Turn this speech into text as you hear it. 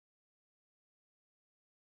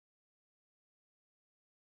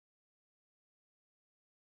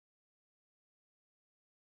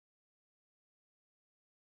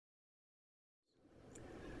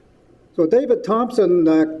So David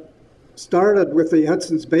Thompson started with the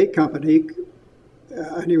Hudson's Bay Company,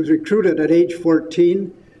 and he was recruited at age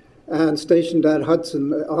 14 and stationed at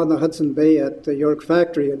on the Hudson Bay at the York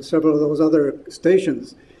Factory and several of those other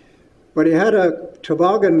stations. But he had a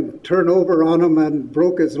toboggan turn over on him and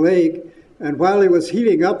broke his leg, and while he was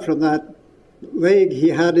healing up from that leg, he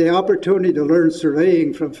had the opportunity to learn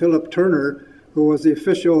surveying from Philip Turner, who was the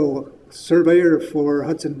official surveyor for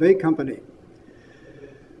Hudson Bay Company.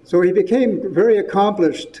 So he became very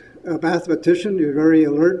accomplished mathematician, he was very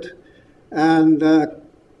alert, and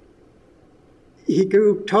he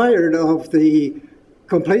grew tired of the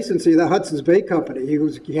complacency of the Hudson's Bay Company.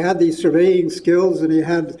 He had these surveying skills, and he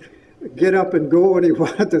had get up and go, and he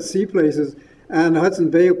wanted to see places, and Hudson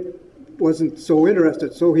Bay wasn't so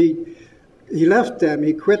interested. So he left them,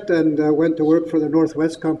 he quit and went to work for the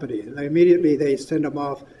Northwest Company. And immediately they sent him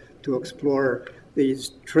off to explore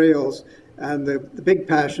these trails, and the big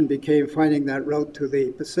passion became finding that route to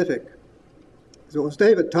the Pacific. So it was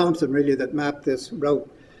David Thompson really that mapped this route.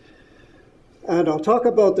 And I'll talk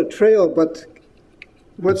about the trail, but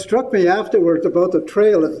what struck me afterwards about the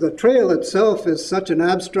trail is the trail itself is such an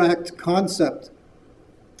abstract concept.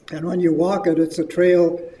 And when you walk it, it's a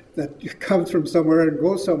trail that comes from somewhere and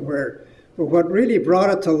goes somewhere. But what really brought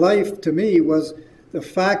it to life to me was the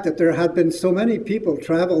fact that there had been so many people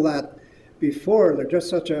travel that before. There's just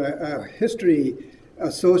such a history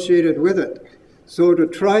associated with it. So to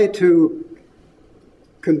try to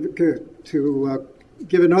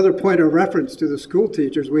give another point of reference to the school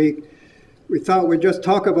teachers, we thought we'd just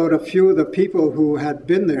talk about a few of the people who had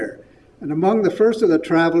been there. And among the first of the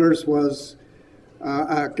travelers was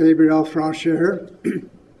Gabriel Francher,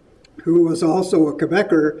 who was also a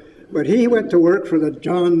Quebecer, but he went to work for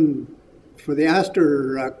John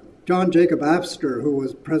Jacob Astor, who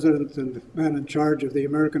was president and man in charge of the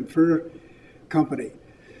American Fur Company.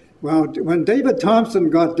 Well, when David Thompson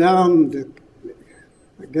got down,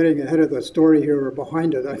 getting ahead of the story here or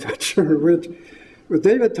behind it, I'm not sure which, but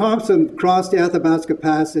David Thompson crossed the Athabasca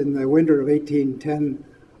Pass in the winter of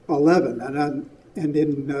 1810-11, and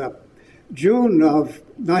in June of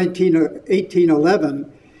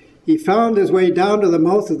 1811, he found his way down to the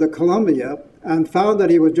mouth of the Columbia and found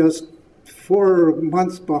that he was just 4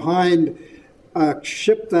 months behind a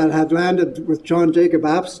ship that had landed with John Jacob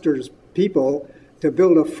Astor's people to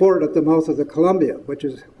build a fort at the mouth of the Columbia, which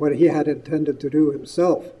is what he had intended to do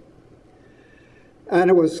himself.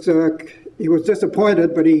 And he was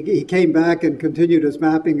disappointed, but he came back and continued his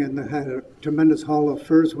mapping and had a tremendous haul of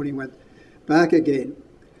furs when he went back again.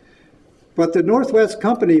 But the Northwest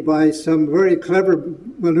Company, by some very clever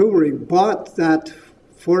maneuvering, bought that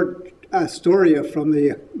Fort Astoria from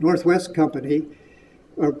the Northwest Company,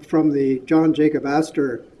 or from the John Jacob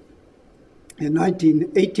Astor, in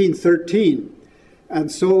 1813. And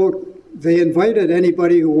so they invited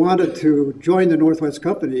anybody who wanted to join the Northwest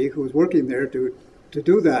Company, who was working there, to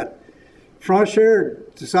do that. Francher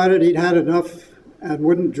decided he'd had enough and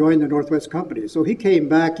wouldn't join the Northwest Company. So he came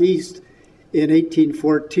back east in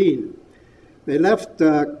 1814. They left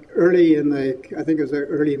early in I think it was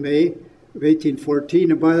early May of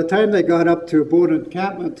 1814, and by the time they got up to Boat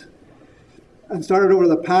Encampment and started over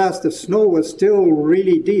the pass, the snow was still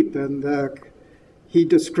really deep, and he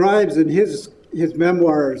describes in his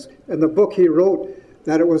memoirs and the book he wrote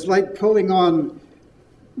that it was like pulling on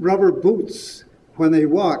rubber boots when they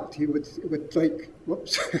walked. He would like,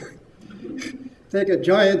 whoops, take a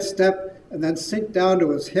giant step and then sink down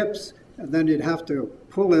to his hips, and then you'd have to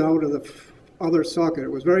pull it out of the other socket.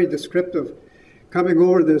 It was very descriptive, coming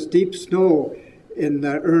over this deep snow in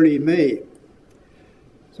early May.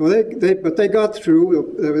 So they got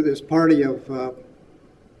through. There was this party of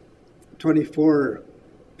 24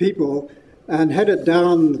 people and headed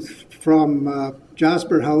down from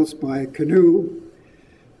Jasper House by canoe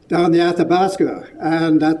down the Athabasca.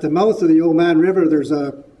 And at the mouth of the Old Man River, there's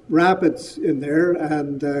a rapids in there,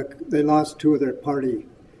 and they lost 2 of their party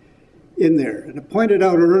in there. And it pointed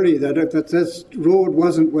out early that this road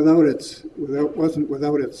wasn't without its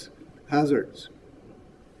hazards.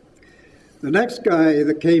 The next guy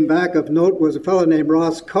that came back of note was a fellow named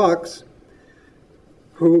Ross Cox,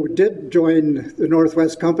 who did join the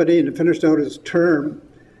Northwest Company and finished out his term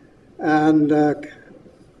and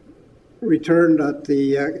returned at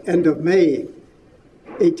the end of May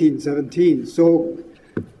 1817. So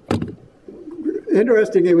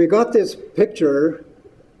interestingly, we got this picture,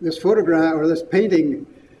 this photograph or this painting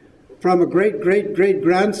from a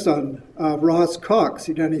great-great-great-grandson of Ross Cox.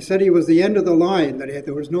 And he said he was the end of the line, that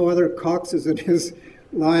there was no other Coxes in his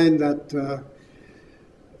line that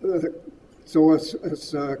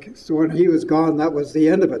So when he was gone, that was the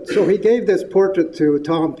end of it. So he gave this portrait to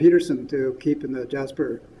Tom Peterson to keep in the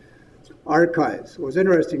Jasper archives. It was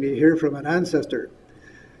interesting to hear from an ancestor.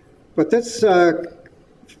 But this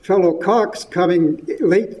fellow Cox coming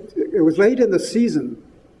late, it was late in the season,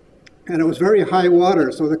 and it was very high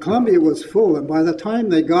water, so the Columbia was full, and by the time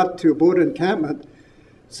they got to boat encampment,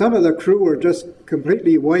 some of the crew were just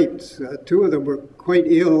completely wiped. Two of them were quite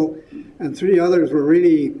ill, and three others were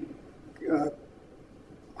really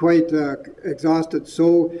quite exhausted.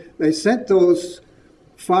 So they sent those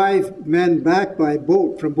 5 men back by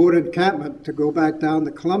boat from boat encampment to go back down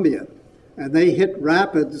the Columbia. And they hit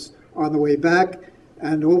rapids on the way back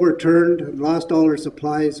and overturned and lost all their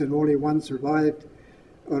supplies, and only one survived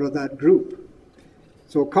out of that group.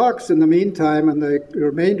 So Cox, in the meantime, and the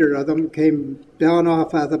remainder of them came down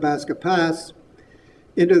off Athabasca Pass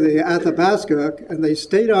into the Athabasca, and they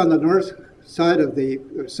stayed on the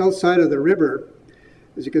south side of the river,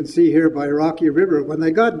 as you can see here by Rocky River. When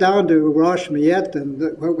they got down to Roche Miette and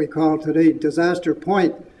what we call today Disaster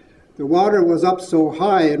Point, the water was up so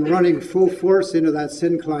high and running full force into that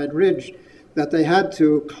syncline ridge that they had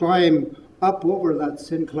to climb up over that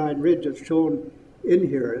syncline ridge as shown in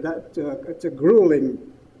here. It's a grueling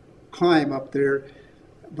climb up there,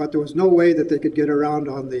 but there was no way that they could get around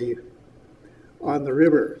on the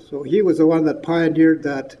river. So he was the one that pioneered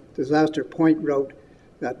that Disaster Point route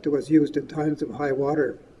that was used in times of high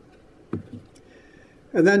water.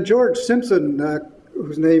 And then George Simpson,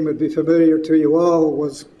 whose name would be familiar to you all,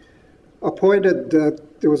 was appointed.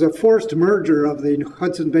 There was a forced merger of the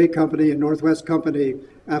Hudson Bay Company and Northwest Company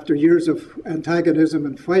after years of antagonism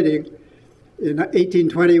and fighting in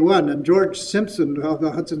 1821, and George Simpson of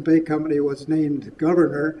the Hudson Bay Company was named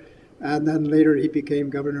governor, and then later he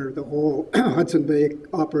became governor of the whole Hudson Bay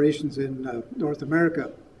operations in North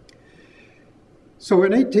America. So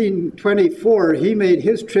in 1824, he made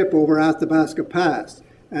his trip over Athabasca Pass,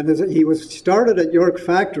 and he was started at York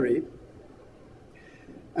Factory,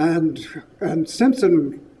 and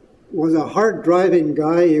Simpson was a hard-driving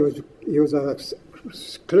guy. He was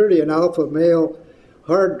clearly an alpha male,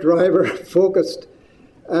 hard driver, focused,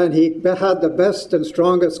 and he had the best and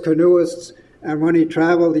strongest canoeists, and when he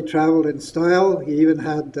traveled in style. He even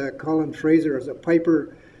had Colin Fraser as a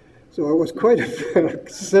piper. So it was quite a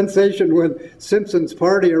sensation when Simpson's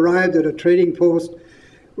party arrived at a trading post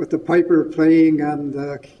with the piper playing and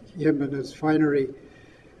him and his finery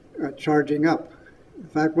charging up. In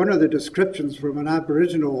fact, one of the descriptions from an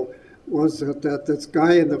Aboriginal was that this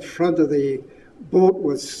guy in the front of the boat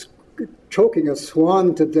was choking a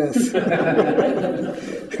swan to death.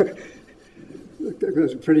 It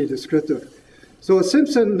was pretty descriptive. So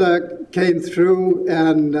Simpson came through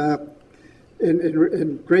and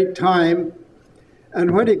in great time,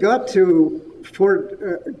 and when he got to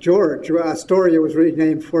Fort George, Astoria was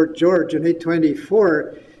renamed Fort George in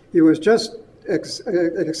 1824, he was just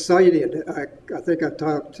excited. I think I've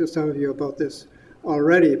talked to some of you about this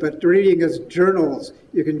already, but reading his journals,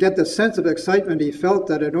 you can get the sense of excitement he felt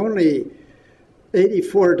that in only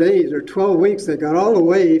 84 days or 12 weeks, they got all the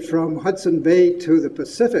way from Hudson Bay to the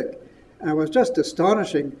Pacific. And it was just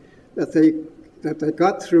astonishing that they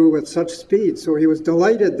got through with such speed. So he was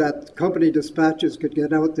delighted that company dispatches could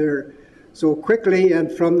get out there so quickly.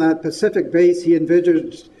 And from that Pacific base, he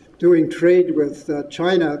envisaged doing trade with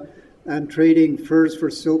China and trading furs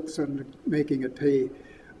for silks and making it pay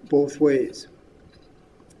both ways.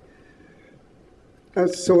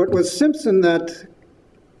 So it was Simpson that,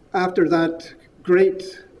 after that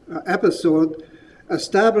great episode,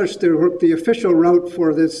 established the official route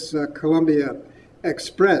for this Columbia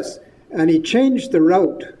Express. And he changed the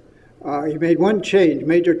route. He made one change,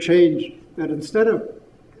 major change, that instead of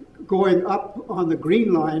going up on the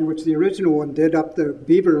Green Line, which the original one did, up the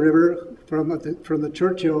Beaver River from the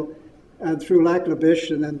Churchill and through Lac La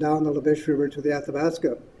Biche and then down the La Biche River to the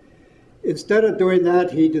Athabasca, instead of doing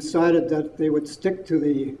that, he decided that they would stick to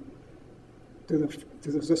the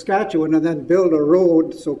Saskatchewan and then build a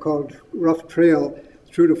road, so-called rough trail,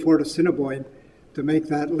 through to Fort Assiniboine to make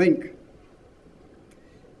that link.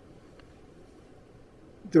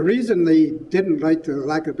 The reason they didn't like the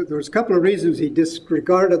Lac La Biche, there was a couple of reasons he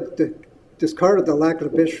discarded the Lac La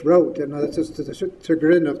Biche route, and that's just to the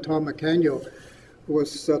chagrin of Tom McCanio, who was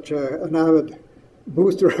such an avid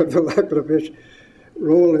booster of the Lac La Biche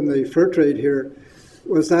role in the fur trade here,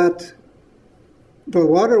 was that the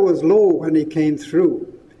water was low when he came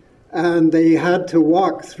through, and they had to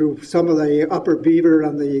walk through some of the upper Beaver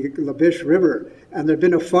and the La Biche River. And there'd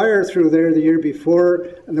been a fire through there the year before,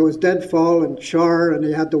 and there was deadfall and char, and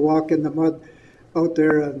he had to walk in the mud out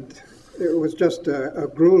there, and it was just a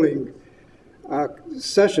grueling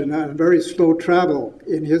session and very slow travel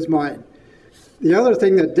in his mind. The other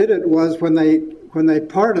thing that did it was when they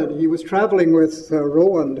parted, he was traveling with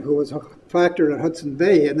Rowand, who was a factor at Hudson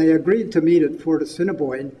Bay, and they agreed to meet at Fort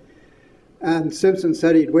Assiniboine. And Simpson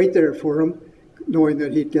said he'd wait there for him, knowing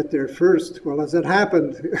that he'd get there first. Well, as it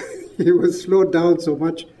happened, he was slowed down so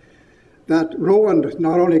much that Rowand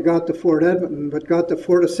not only got to Fort Edmonton, but got to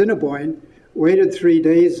Fort Assiniboine, waited 3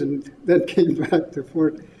 days, and then came back to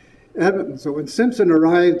Fort Edmonton. So when Simpson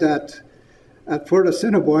arrived at Fort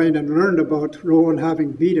Assiniboine and learned about Rowand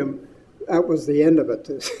having beat him, that was the end of it.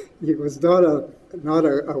 He was not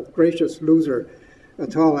a gracious loser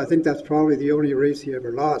at all. I think that's probably the only race he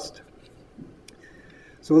ever lost.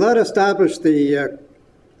 So that established the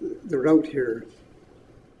route here.